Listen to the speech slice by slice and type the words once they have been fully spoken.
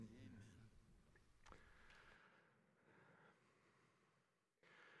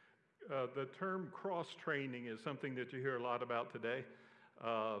The term cross-training is something that you hear a lot about today.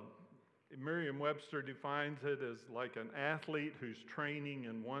 Uh, Merriam-Webster defines it as like an athlete who's training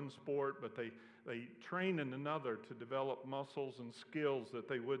in one sport, but they train in another to develop muscles and skills that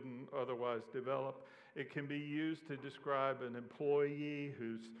they wouldn't otherwise develop. It can be used to describe an employee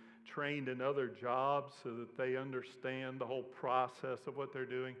who's trained in other jobs so that they understand the whole process of what they're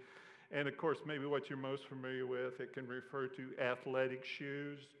doing. And of course, maybe what you're most familiar with, it can refer to athletic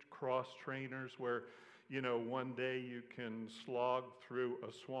shoes, cross trainers, where, one day you can slog through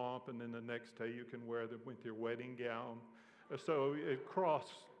a swamp and then the next day you can wear them with your wedding gown. So cross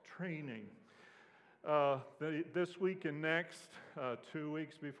training. This week and next, 2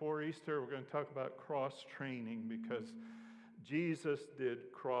 weeks before Easter, we're going to talk about cross training because Jesus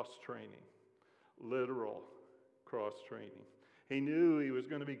did cross training, literal cross training. He knew he was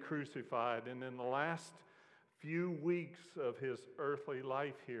going to be crucified, and in the last few weeks of his earthly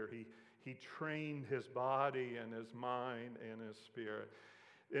life here, he trained his body and his mind and his spirit.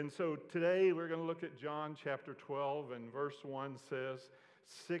 And so today we're going to look at John chapter 12, and verse 1 says,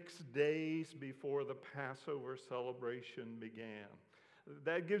 6 days before the Passover celebration began.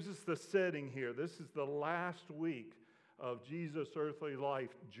 That gives us the setting here. This is the last week of Jesus' earthly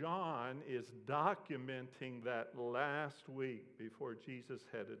life. John is documenting that last week before Jesus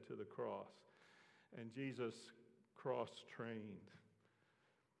headed to the cross. And Jesus cross-trained.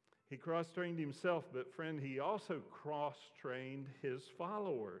 He cross-trained himself, but friend, he also cross-trained his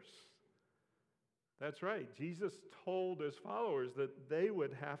followers. That's right. Jesus told his followers that they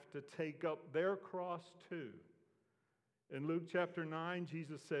would have to take up their cross too. In Luke chapter 9,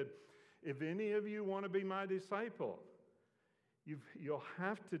 Jesus said, if any of you want to be my disciple, you'll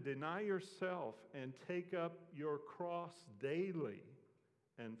have to deny yourself and take up your cross daily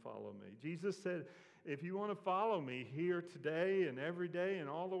and follow me. Jesus said, if you want to follow me here today and every day and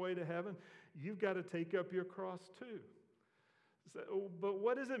all the way to heaven, you've got to take up your cross too. So, but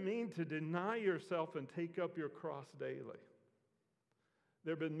what does it mean to deny yourself and take up your cross daily?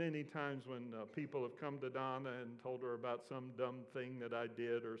 There have been many times when people have come to Donna and told her about some dumb thing that I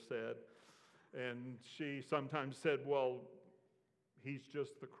did or said. And she sometimes said, well, he's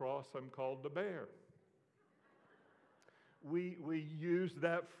just the cross I'm called to bear. We use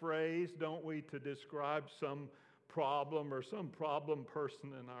that phrase, don't we, to describe some problem or some problem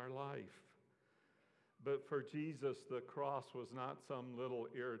person in our life. But for Jesus, the cross was not some little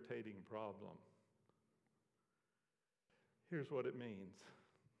irritating problem. Here's what it means.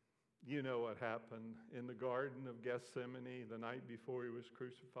 You know what happened in the Garden of Gethsemane the night before he was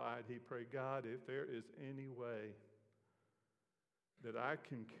crucified. He prayed, God, if there is any way that I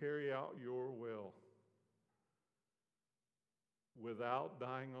can carry out your will without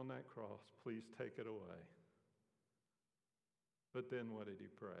dying on that cross, please take it away. But then what did he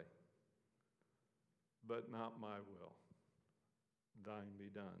pray? But not my will, thine be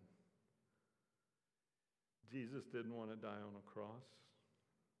done. Jesus didn't want to die on a cross,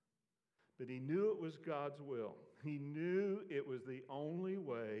 but he knew it was God's will. He knew it was the only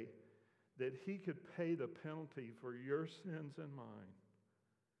way that he could pay the penalty for your sins and mine.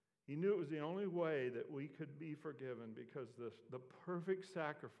 He knew it was the only way that we could be forgiven because the perfect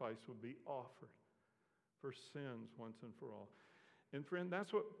sacrifice would be offered for sins once and for all. And friend,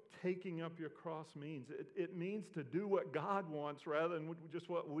 that's what taking up your cross means. It means to do what God wants rather than just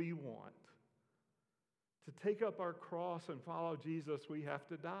what we want. To take up our cross and follow Jesus, we have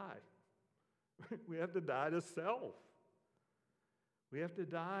to die. We have to die to self. We have to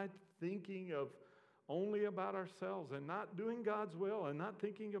die thinking of only about ourselves and not doing God's will and not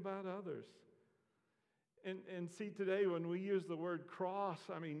thinking about others. And see, today when we use the word cross,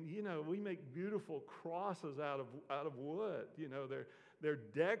 I mean, we make beautiful crosses out of wood. They're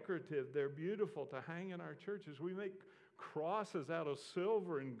decorative, they're beautiful to hang in our churches. We make crosses out of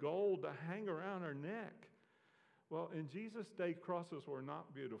silver and gold to hang around our neck. Well, in Jesus' day, crosses were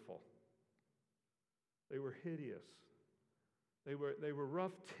not beautiful. They were hideous. They were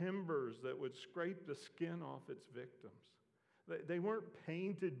rough timbers that would scrape the skin off its victims. They weren't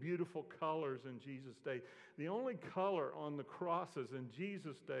painted beautiful colors in Jesus' day. The only color on the crosses in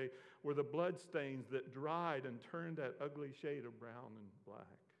Jesus' day were the blood stains that dried and turned that ugly shade of brown and black.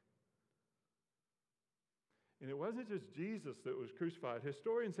 And it wasn't just Jesus that was crucified.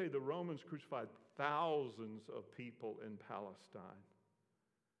 Historians say the Romans crucified thousands of people in Palestine.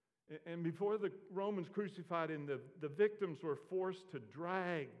 And before the Romans crucified him, the victims were forced to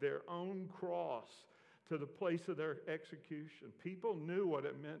drag their own cross to the place of their execution. People knew what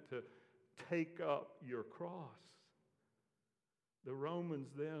it meant to take up your cross. The Romans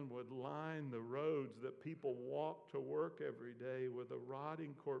then would line the roads that people walked to work every day with the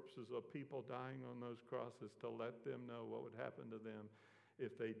rotting corpses of people dying on those crosses to let them know what would happen to them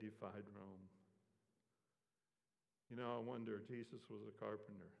if they defied Rome. You know, I wonder if Jesus was a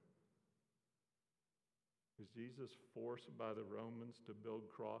carpenter. Was Jesus forced by the Romans to build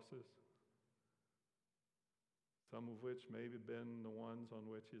crosses? Some of which may have been the ones on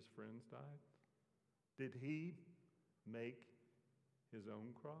which his friends died? Did he make his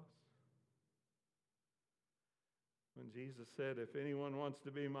own cross? When Jesus said, if anyone wants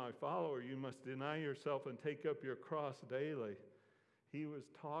to be my follower, you must deny yourself and take up your cross daily, he was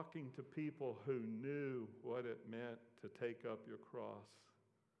talking to people who knew what it meant to take up your cross.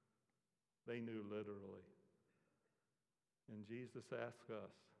 They knew literally. And Jesus asked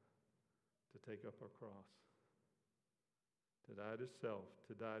us to take up our cross, to die to self,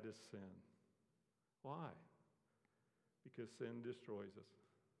 to die to sin. Why? Because sin destroys us.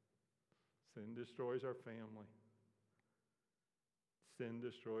 Sin destroys our family. Sin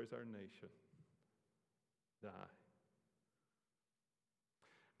destroys our nation. Die.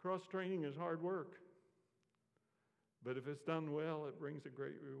 Cross training is hard work. But if it's done well, it brings a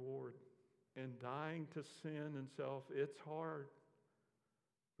great reward. And dying to sin and self, it's hard.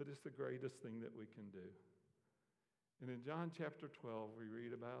 But it's the greatest thing that we can do. And in John chapter 12, we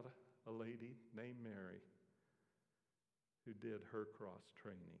read about a lady named Mary who did her cross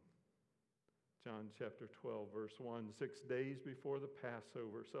training. John chapter 12, verse 1, 6 days before the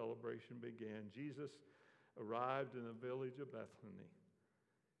Passover celebration began, Jesus arrived in the village of Bethany.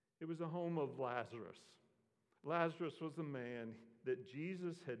 It was the home of Lazarus. Lazarus was the man that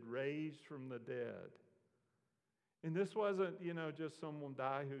Jesus had raised from the dead. And this wasn't, just someone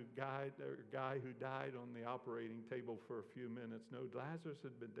guy who died on the operating table for a few minutes. No, Lazarus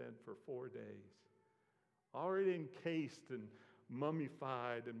had been dead for 4 days. Already encased and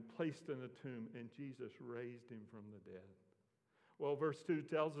mummified and placed in a tomb, and Jesus raised him from the dead. Well, verse 2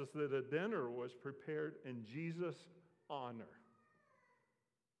 tells us that a dinner was prepared in Jesus' honor.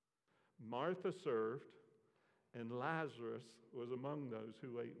 Martha served, and Lazarus was among those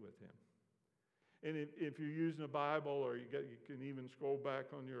who ate with him. And if you're using a Bible, or you can even scroll back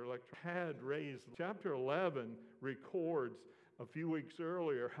on your had raised. Chapter 11 records a few weeks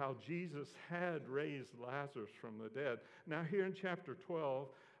earlier how Jesus had raised Lazarus from the dead. Now here in chapter 12,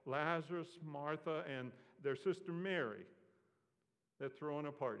 Lazarus, Martha, and their sister Mary, they're throwing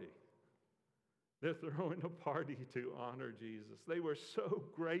a party. They're throwing a party to honor Jesus. They were so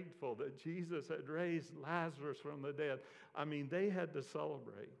grateful that Jesus had raised Lazarus from the dead. I mean, they had to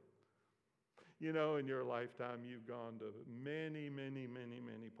celebrate. In your lifetime, you've gone to many, many, many,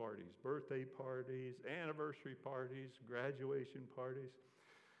 many parties. Birthday parties, anniversary parties, graduation parties.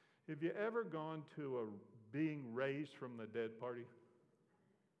 Have you ever gone to a being raised from the dead party?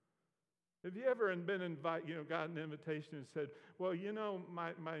 Have you ever been invited, got an invitation and said, well,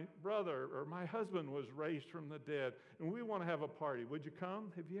 my brother or my husband was raised from the dead, and we want to have a party. Would you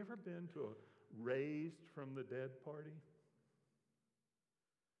come? Have you ever been to a raised from the dead party?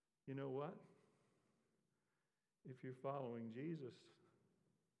 You know what? If you're following Jesus,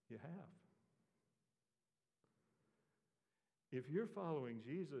 you have. If you're following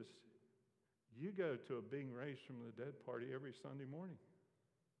Jesus, you go to a being raised from the dead party every Sunday morning.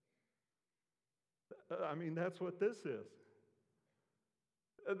 I mean, that's what this is.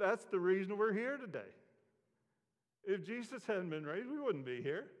 That's the reason we're here today. If Jesus hadn't been raised, we wouldn't be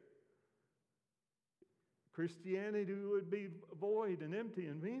here. Christianity would be void and empty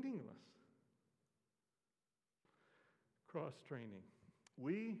and meaningless. Cross-training.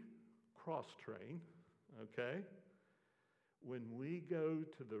 We cross-train, okay, when we go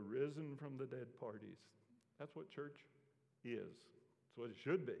to the risen from the dead parties. That's what church is. That's what it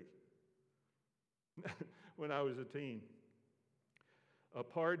should be. When I was a teen, a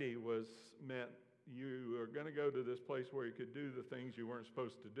party meant you were going to go to this place where you could do the things you weren't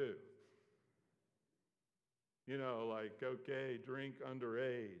supposed to do. Like, okay, drink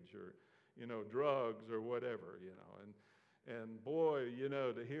underage, or, drugs or whatever, And boy,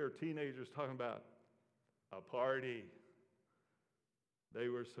 to hear teenagers talking about a party, they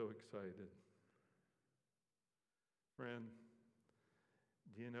were so excited. Friend,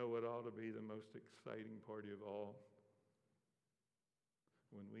 do you know what ought to be the most exciting party of all?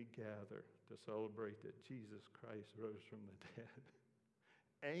 When we gather to celebrate that Jesus Christ rose from the dead.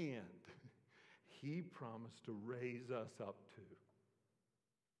 And he promised to raise us up too.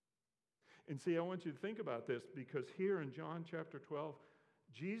 And see, I want you to think about this, because here in John chapter 12,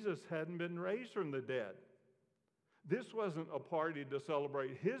 Jesus hadn't been raised from the dead. This wasn't a party to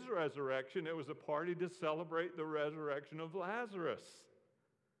celebrate his resurrection. It was a party to celebrate the resurrection of Lazarus.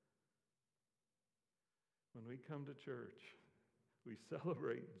 When we come to church, we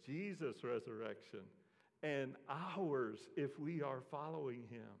celebrate Jesus' resurrection and ours if we are following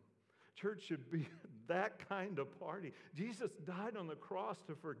him. Church should be that kind of party. Jesus died on the cross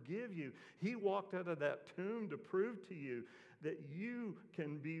to forgive you. He walked out of that tomb to prove to you that you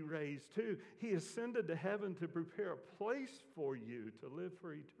can be raised too. He ascended to heaven to prepare a place for you to live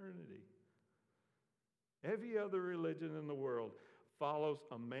for eternity. Every other religion in the world follows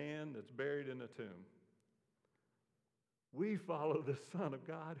a man that's buried in a tomb. We follow the Son of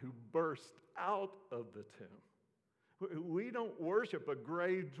God who burst out of the tomb. We don't worship a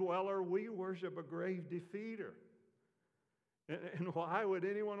grave dweller. We worship a grave defeater. And why would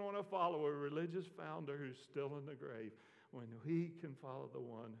anyone want to follow a religious founder who's still in the grave when we can follow the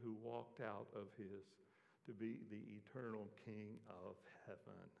one who walked out of his to be the eternal King of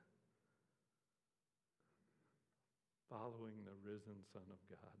heaven? Following the risen Son of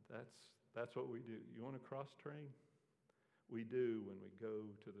God. That's what we do. You want to cross-train? We do when we go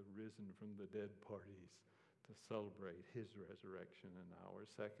to the risen from the dead parties to celebrate his resurrection and ours.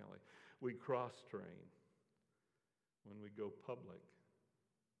 Secondly, we cross-train when we go public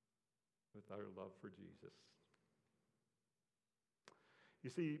with our love for Jesus. You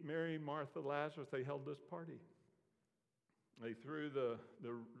see, Mary, Martha, Lazarus, they held this party. They threw the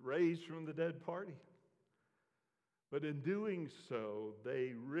raised from the dead party. But in doing so,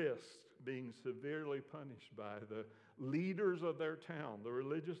 they risked being severely punished by the leaders of their town, the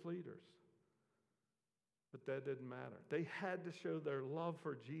religious leaders. But that didn't matter. They had to show their love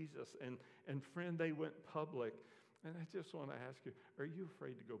for Jesus. And friend, they went public. And I just want to ask you, are you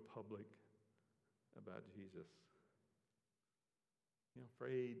afraid to go public about Jesus? You know,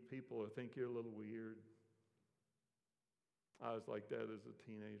 afraid people will think you're a little weird. I was like that as a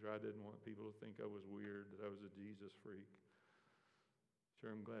teenager. I didn't want people to think I was weird, that I was a Jesus freak. Sure,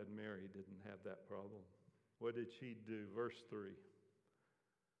 I'm glad Mary didn't have that problem. What did she do? Verse 3.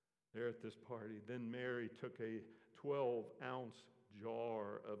 There at this party, then Mary took a 12-ounce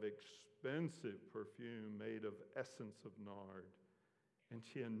jar of expensive perfume made of essence of nard, and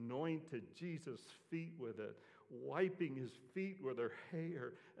she anointed Jesus' feet with it, wiping his feet with her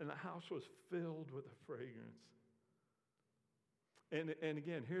hair, and the house was filled with the fragrance. And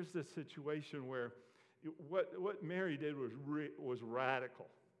again, here's this situation where what Mary did was radical.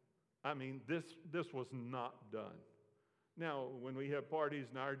 I mean, this was not done. Now, when we have parties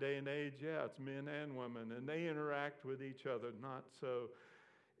in our day and age, yeah, it's men and women, and they interact with each other. Not so.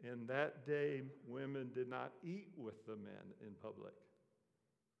 In that day, women did not eat with the men in public.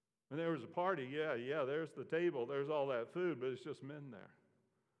 When there was a party, yeah, there's the table, there's all that food, but it's just men there.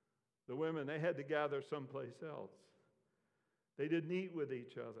 The women, they had to gather someplace else. They didn't eat with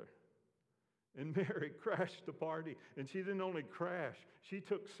each other. And Mary crashed the party. And she didn't only crash, she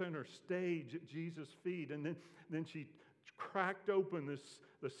took center stage at Jesus' feet. And then she cracked open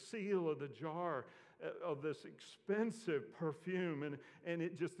the seal of the jar of this expensive perfume. And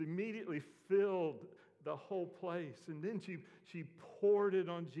it just immediately filled the whole place. And then she poured it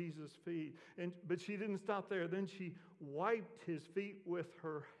on Jesus' feet. But she didn't stop there. Then she wiped his feet with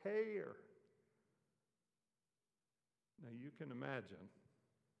her hair. Now you can imagine,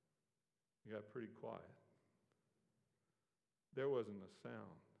 it got pretty quiet. There wasn't a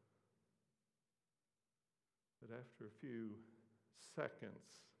sound. But after a few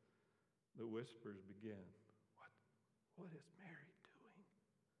seconds, the whispers began. What is Mary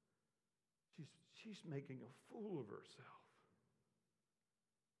doing? She's making a fool of herself.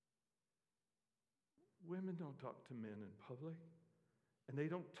 Women don't talk to men in public, and they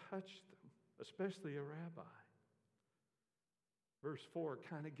don't touch them, especially a rabbi. Verse 4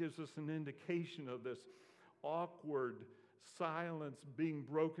 kind of gives us an indication of this awkward silence being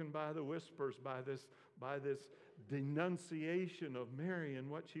broken by the whispers, by this denunciation of Mary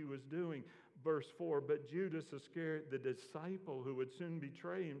and what she was doing. Verse 4, but Judas Iscariot, the disciple who would soon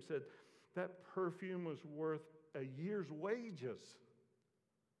betray him, said that perfume was worth a year's wages.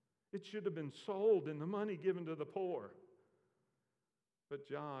 It should have been sold and the money given to the poor. But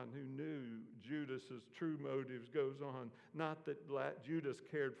John, who knew Judas's true motives, goes on, not that Judas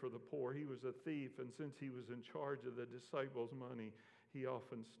cared for the poor. He was a thief, and since he was in charge of the disciples' money, he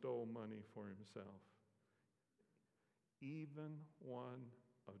often stole money for himself. Even one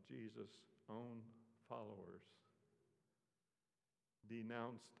of Jesus' own followers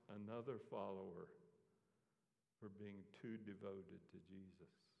denounced another follower for being too devoted to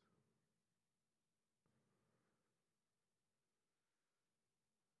Jesus.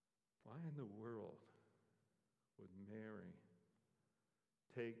 Why in the world would Mary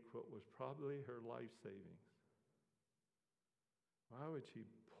take what was probably her life savings? Why would she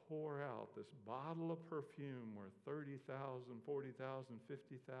pour out this bottle of perfume worth $30,000, $40,000, $50,000,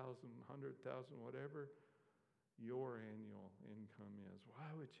 $100,000, whatever your annual income is? Why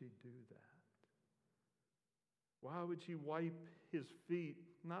would she do that? Why would she wipe his feet,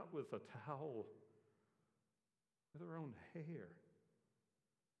 not with a towel, with her own hair?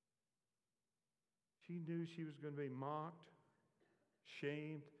 She knew she was going to be mocked,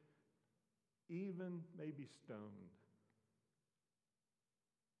 shamed, even maybe stoned.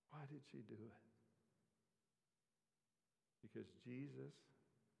 Why did she do it? Because Jesus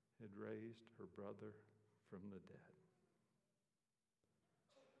had raised her brother from the dead.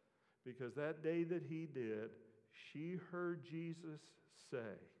 Because that day that he did, she heard Jesus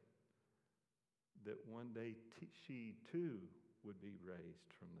say that one day she too would be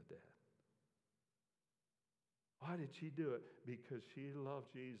raised from the dead. Why did she do it? Because she loved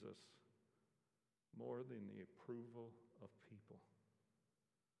Jesus more than the approval of people.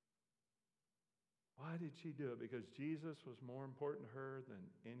 Why did she do it? Because Jesus was more important to her than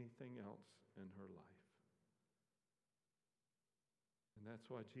anything else in her life. And that's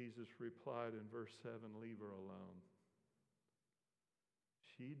why Jesus replied in verse 7, leave her alone.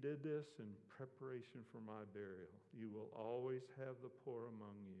 She did this in preparation for my burial. You will always have the poor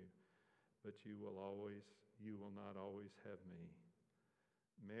among you, but you will not always have me.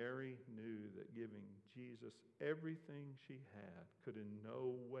 Mary knew that giving Jesus everything she had could in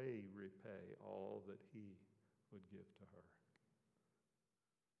no way repay all that he would give to her.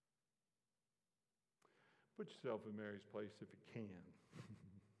 Put yourself in Mary's place if you can.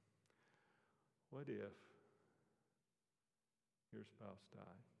 What if your spouse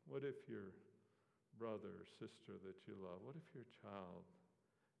died? What if your brother or sister that you love, what if your child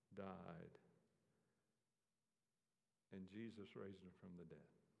died and Jesus raised him from the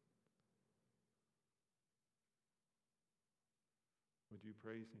dead? Would you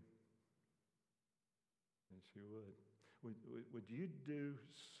praise him? Yes, you would. Would you do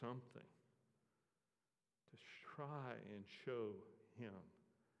something to try and show him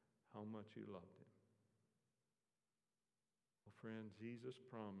how much you loved him? Well, friend, Jesus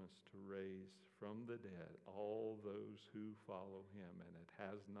promised to raise from the dead all those who follow him, and it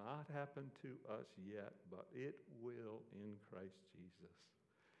has not happened to us yet, but it will in Christ Jesus.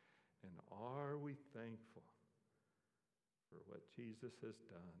 And are we thankful for what Jesus has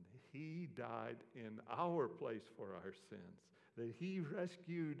done? He died in our place for our sins, that he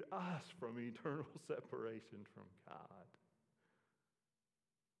rescued us from eternal separation from God.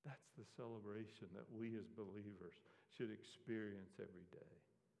 That's the celebration that we as believers should experience every day.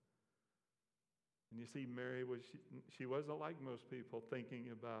 And you see, Mary, she wasn't like most people thinking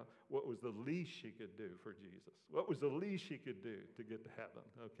about what was the least she could do for Jesus. What was the least she could do to get to heaven,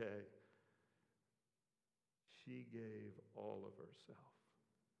 okay? She gave all of herself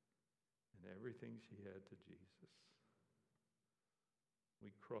and everything she had to Jesus.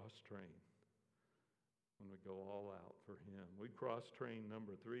 We cross-train when we go all out for him. We cross-train,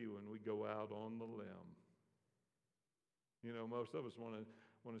 number 3, when we go out on the limb. You know, most of us want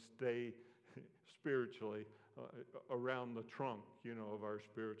to stay spiritually around the trunk, of our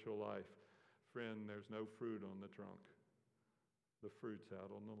spiritual life. Friend, there's no fruit on the trunk. The fruit's out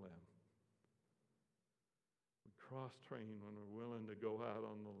on the limb. We cross-train when we're willing to go out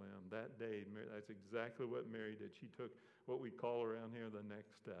on the limb. That day, that's exactly what Mary did. She took what we call around here the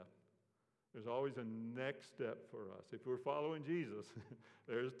next step. There's always a next step for us. If we're following Jesus,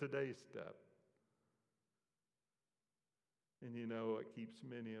 there's today's step. And it keeps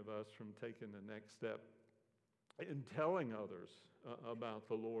many of us from taking the next step in telling others about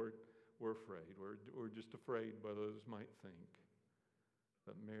the Lord. We're afraid. We're just afraid what others might think.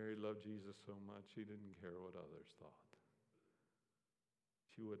 But Mary loved Jesus so much, she didn't care what others thought.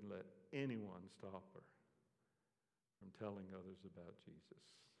 She wouldn't let anyone stop her from telling others about Jesus.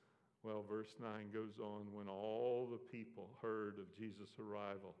 Well, verse 9 goes on, when all the people heard of Jesus'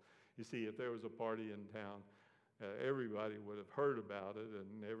 arrival. You see, if there was a party in town, everybody would have heard about it,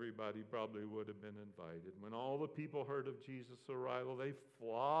 and everybody probably would have been invited. When all the people heard of Jesus' arrival, they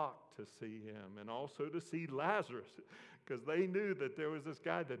flocked to see him and also to see Lazarus, because they knew that there was this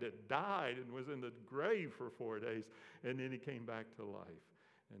guy that had died and was in the grave for 4 days, and then he came back to life,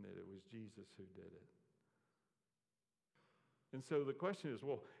 and that it was Jesus who did it. And so the question is,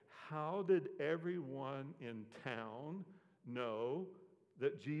 well, how did everyone in town know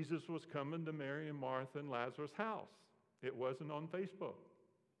that Jesus was coming to Mary and Martha and Lazarus' house? It wasn't on Facebook.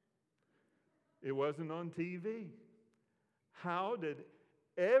 It wasn't on TV. How did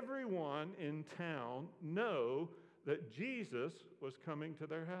everyone in town know that Jesus was coming to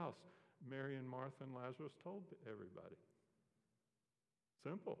their house. Mary and Martha and Lazarus told everybody.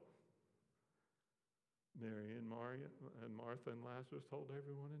 Simple. Mary and Martha and Lazarus told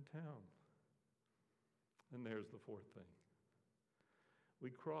everyone in town. And there's the fourth thing. We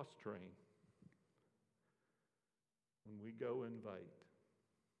cross-train when we go invite.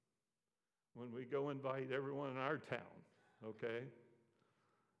 When we go invite everyone in our town, okay?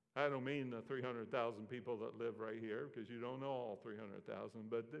 I don't mean the 300,000 people that live right here, because you don't know all 300,000,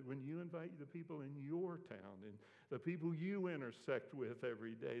 but when you invite the people in your town, and the people you intersect with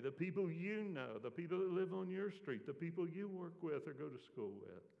every day, the people you know, the people that live on your street, the people you work with or go to school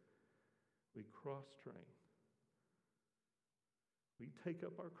with, we cross-train. We take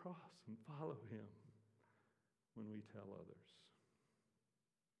up our cross and follow him when we tell others.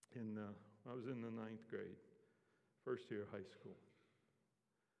 I was in the 9th grade, first year of high school.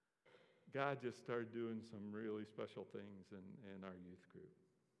 God just started doing some really special things in our youth group.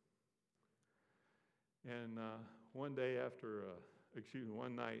 And one night after, it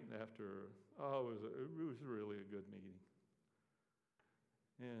was really a good meeting.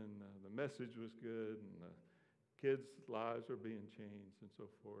 And the message was good, and the kids' lives were being changed and so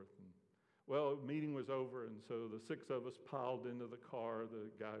forth. And well, the meeting was over, and so the 6 of us piled into the car.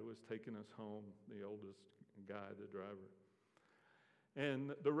 The guy was taking us home, the oldest guy, the driver.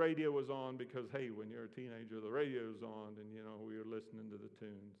 And the radio was on because, hey, when you're a teenager, the radio's on, and, we were listening to the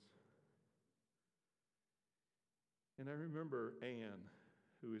tunes. And I remember Ann,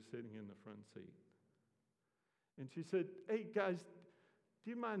 who was sitting in the front seat. And she said, "Hey, guys,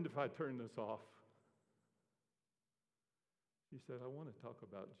 do you mind if I turn this off?" She said, "I want to talk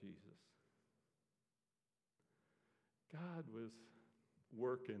about Jesus." God was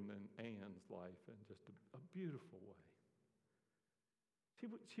working in Ann's life in just a beautiful way.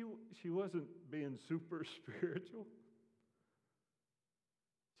 She wasn't being super spiritual.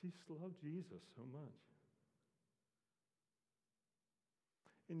 She just loved Jesus so much.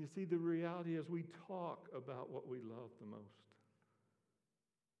 And you see, the reality is we talk about what we love the most.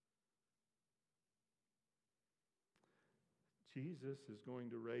 Jesus is going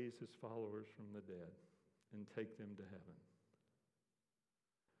to raise his followers from the dead and take them to heaven.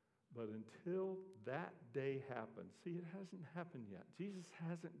 But until that day happens, see, it hasn't happened yet. Jesus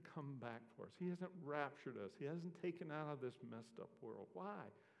hasn't come back for us. He hasn't raptured us. He hasn't taken out of this messed up world. Why?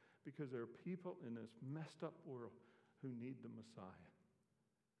 Because there are people in this messed up world who need the Messiah,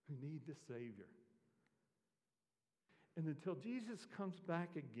 who need the Savior. And until Jesus comes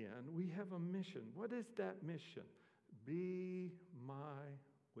back again, we have a mission. What is that mission? Be my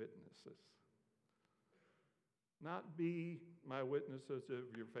witnesses. Not be my witnesses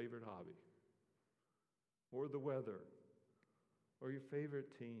of your favorite hobby, or the weather, or your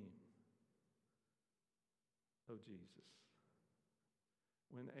favorite team, of Jesus.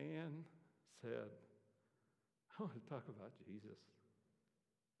 When Ann said, "I want to talk about Jesus,"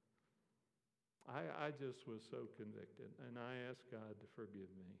 I just was so convicted, and I asked God to forgive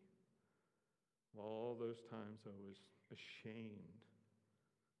me. All those times I was ashamed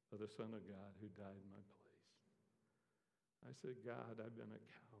of the Son of God who died in my place. I said, "God, I've been a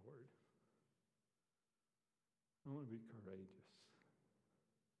coward. I want to be courageous.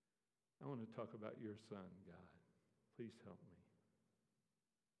 I want to talk about your Son, God. Please help me."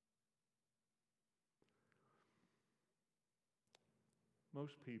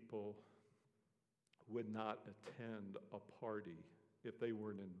 Most people would not attend a party if they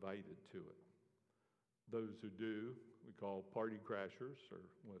weren't invited to it. Those who do, we call party crashers or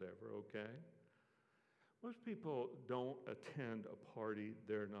whatever, okay? Most people don't attend a party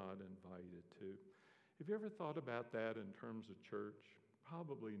they're not invited to. Have you ever thought about that in terms of church?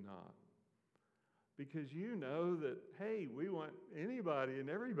 Probably not. Because you know that, hey, we want anybody and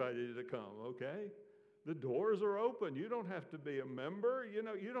everybody to come, okay? The doors are open. You don't have to be a member. You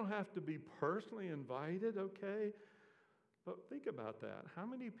don't have to be personally invited, okay? But think about that. How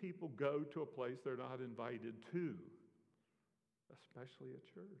many people go to a place they're not invited to, especially a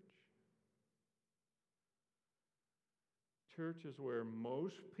church? Church is where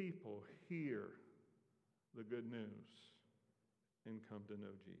most people hear the good news and come to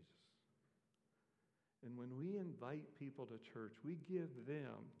know Jesus. And when we invite people to church, we give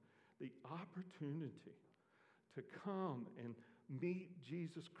them the opportunity to come and meet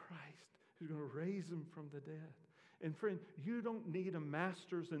Jesus Christ, who's going to raise them from the dead. And friend, you don't need a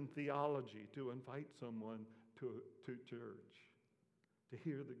master's in theology to invite someone to church, to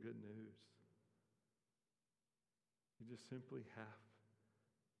hear the good news. You just simply have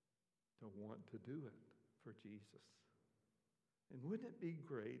to want to do it for Jesus And wouldn't it be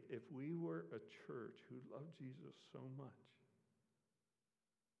great if we were a church who loved Jesus so much?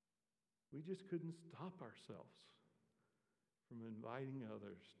 We just couldn't stop ourselves from inviting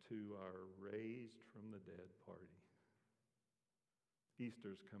others to our raised from the dead party.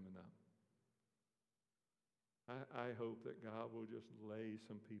 Easter's coming up. I hope that God will just lay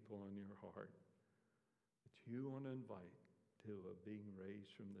some people on your heart that you want to invite to a being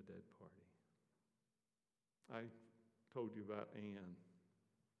raised from the dead party. I told you about Anne.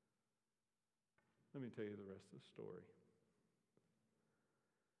 Let me tell you the rest of the story.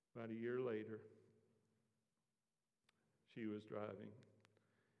 About a year later, she was driving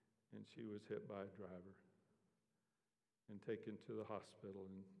and she was hit by a driver and taken to the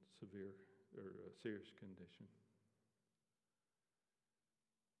hospital in serious condition.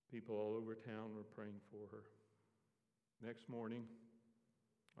 People all over town were praying for her. Next morning,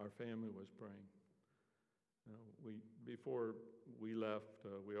 our family was praying. Before we left,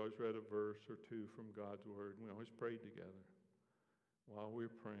 we always read a verse or two from God's Word, and we always prayed together. While we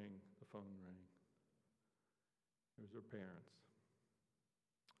were praying, the phone rang. It was her parents.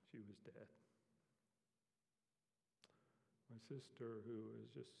 She was dead. My sister, who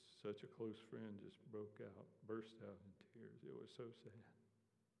is just such a close friend, just burst out in tears. It was so sad.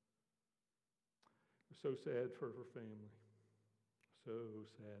 It was so sad for her family. So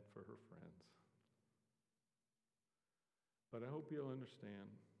sad for her friends. But I hope you'll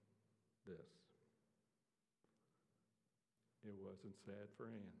understand this. It wasn't sad for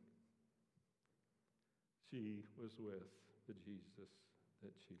Anne. She was with the Jesus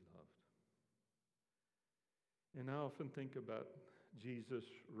that she loved. And I often think about Jesus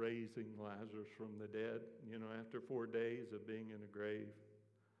raising Lazarus from the dead, after 4 days of being in a grave.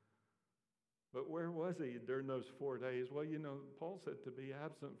 But where was he during those 4 days? Well, Paul said to be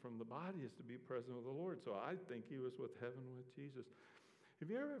absent from the body is to be present with the Lord. So I think he was with heaven with Jesus. Have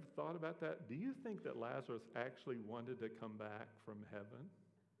you ever thought about that? Do you think that Lazarus actually wanted to come back from heaven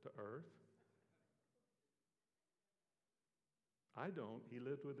to earth? I don't. He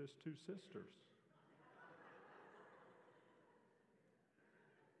lived with his 2 sisters.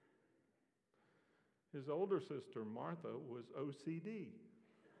 His older sister, Martha, was OCD.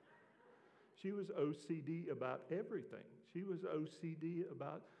 She was OCD about everything. She was OCD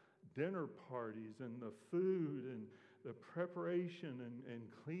about dinner parties and the food and the preparation and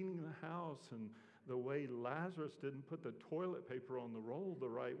cleaning the house and the way Lazarus didn't put the toilet paper on the roll the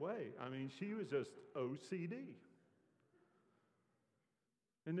right way. I mean, she was just OCD.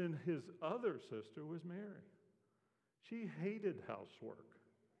 And then his other sister was Mary. She hated housework.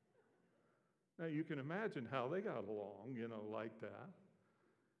 Now, you can imagine how they got along, like that.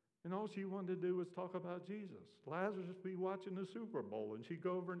 And all she wanted to do was talk about Jesus. Lazarus would be watching the Super Bowl, and she'd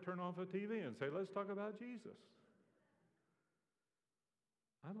go over and turn off the TV and say, let's talk about Jesus.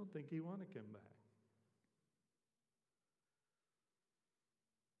 I don't think he wanted him back.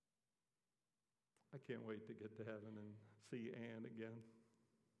 I can't wait to get to heaven and see Anne again.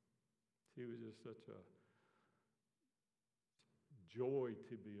 She was just such a joy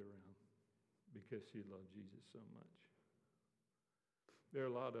to be around because she loved Jesus so much. There are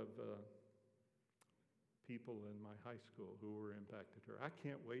a lot of people in my high school who were impacted her. I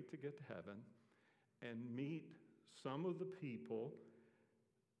can't wait to get to heaven and meet some of the people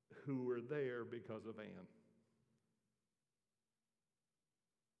who were there because of Anne.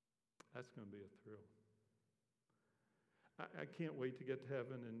 That's going to be a thrill. I can't wait to get to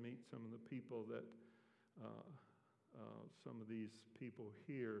heaven and meet some of the people that, some of these people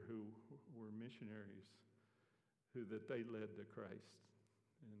here who were missionaries, that they led to Christ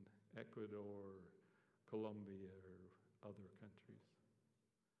in Ecuador, Colombia, or other countries.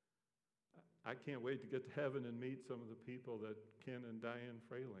 I can't wait to get to heaven and meet some of the people that Ken and Diane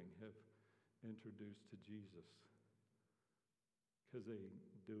Frayling have introduced to Jesus, because they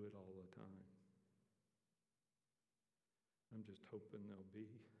do it all the time. I'm just hoping there'll be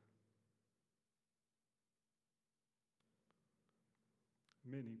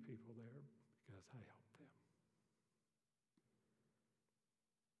many people there because I helped them.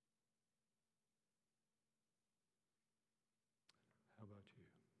 How about you?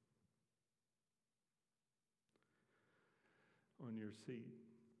 On your seat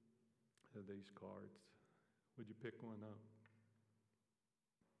are these cards. Would you pick one up?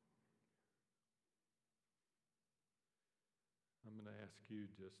 I'm going to ask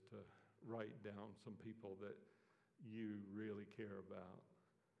you just to write down some people that you really care about,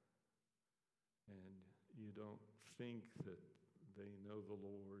 and you don't think that they know the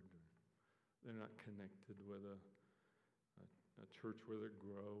Lord, or they're not connected with a church where they're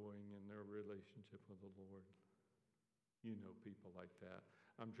growing in their relationship with the Lord. You know people like that.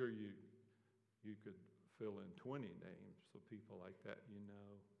 I'm sure you could fill in 20 names of people like that you know.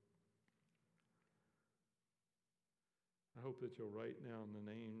 I hope that you'll write down the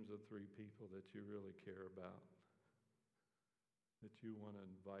names of 3 people that you really care about, that you want to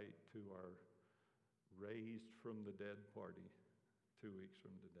invite to our Raised from the Dead party 2 weeks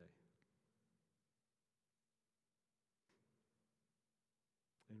from today.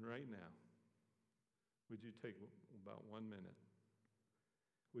 And right now, would you take about 1 minute?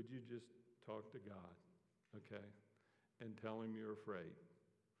 Would you just talk to God, okay? And tell him you're afraid.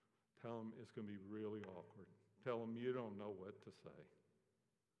 Tell him it's going to be really awkward. Tell him you don't know what to say.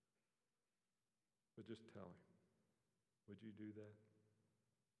 But just tell him. Would you do that?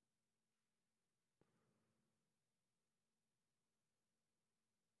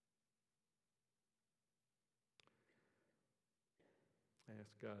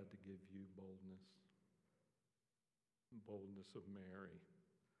 Ask God to give you boldness of Mary.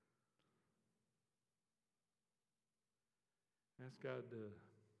 Ask God to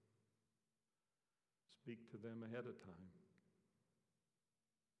speak to them ahead of time.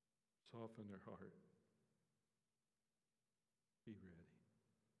 Soften their heart. Be ready.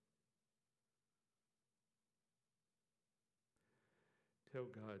 Tell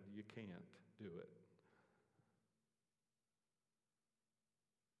God you can't do it.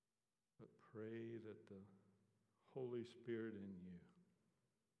 But pray that the Holy Spirit in you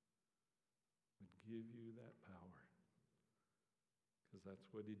would give you that power. Because that's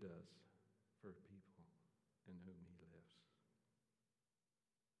what he does for people in whom he lives.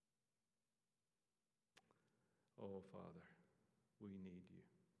 Oh, Father, we need you.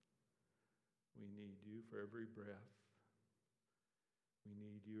 We need you for every breath. We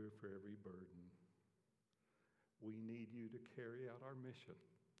need you for every burden. We need you to carry out our mission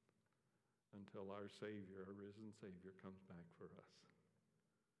until our Savior, our risen Savior, comes back for us.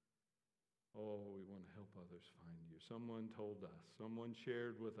 Oh, we want to help others find you. Someone told us, someone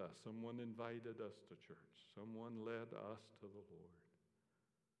shared with us, someone invited us to church, someone led us to the Lord.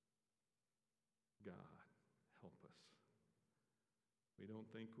 God, help us. We don't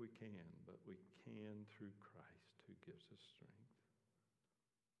think we can, but we can through Christ who gives us strength.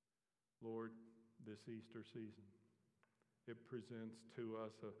 Lord, this Easter season, it presents to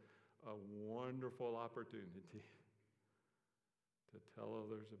us a wonderful opportunity to tell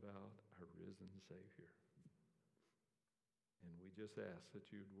others about our risen Savior. And we just ask that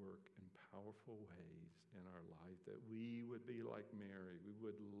you'd work in powerful ways in our life, that we would be like Mary. We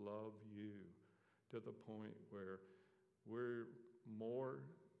would love you to the point where we're more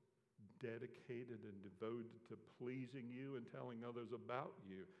dedicated and devoted to pleasing you and telling others about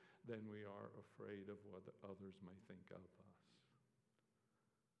you than we are afraid of what others may think of us.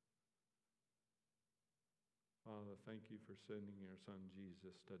 Father, thank you for sending your son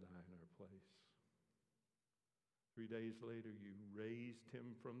Jesus to die in our place. 3 days later, you raised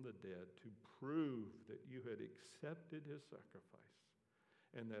him from the dead to prove that you had accepted his sacrifice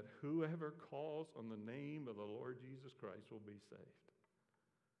and that whoever calls on the name of the Lord Jesus Christ will be saved.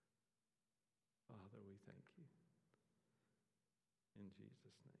 Father, we thank you. In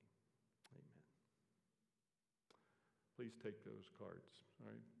Jesus' name, amen. Please take those cards,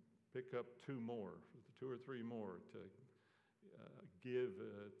 all right? Pick up 2 more, 2 or 3 more to give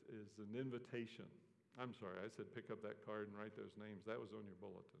is an invitation. I'm sorry, I said pick up that card and write those names. That was on your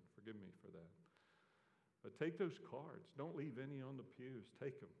bulletin. Forgive me for that. But take those cards. Don't leave any on the pews.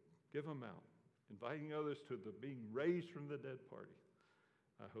 Take them. Give them out. Inviting others to the being raised from the dead party.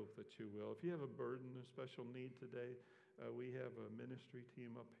 I hope that you will. If you have a burden, a special need today, we have a ministry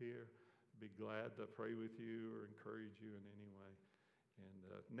team up here. Be glad to pray with you or encourage you in any way. And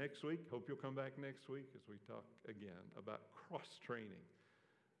next week, hope you'll come back next week as we talk again about cross-training,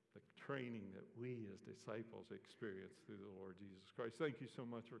 the training that we as disciples experience through the Lord Jesus Christ. Thank you so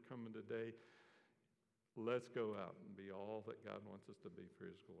much for coming today. Let's go out and be all that God wants us to be for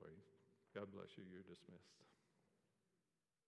his glory. God bless you. You're dismissed.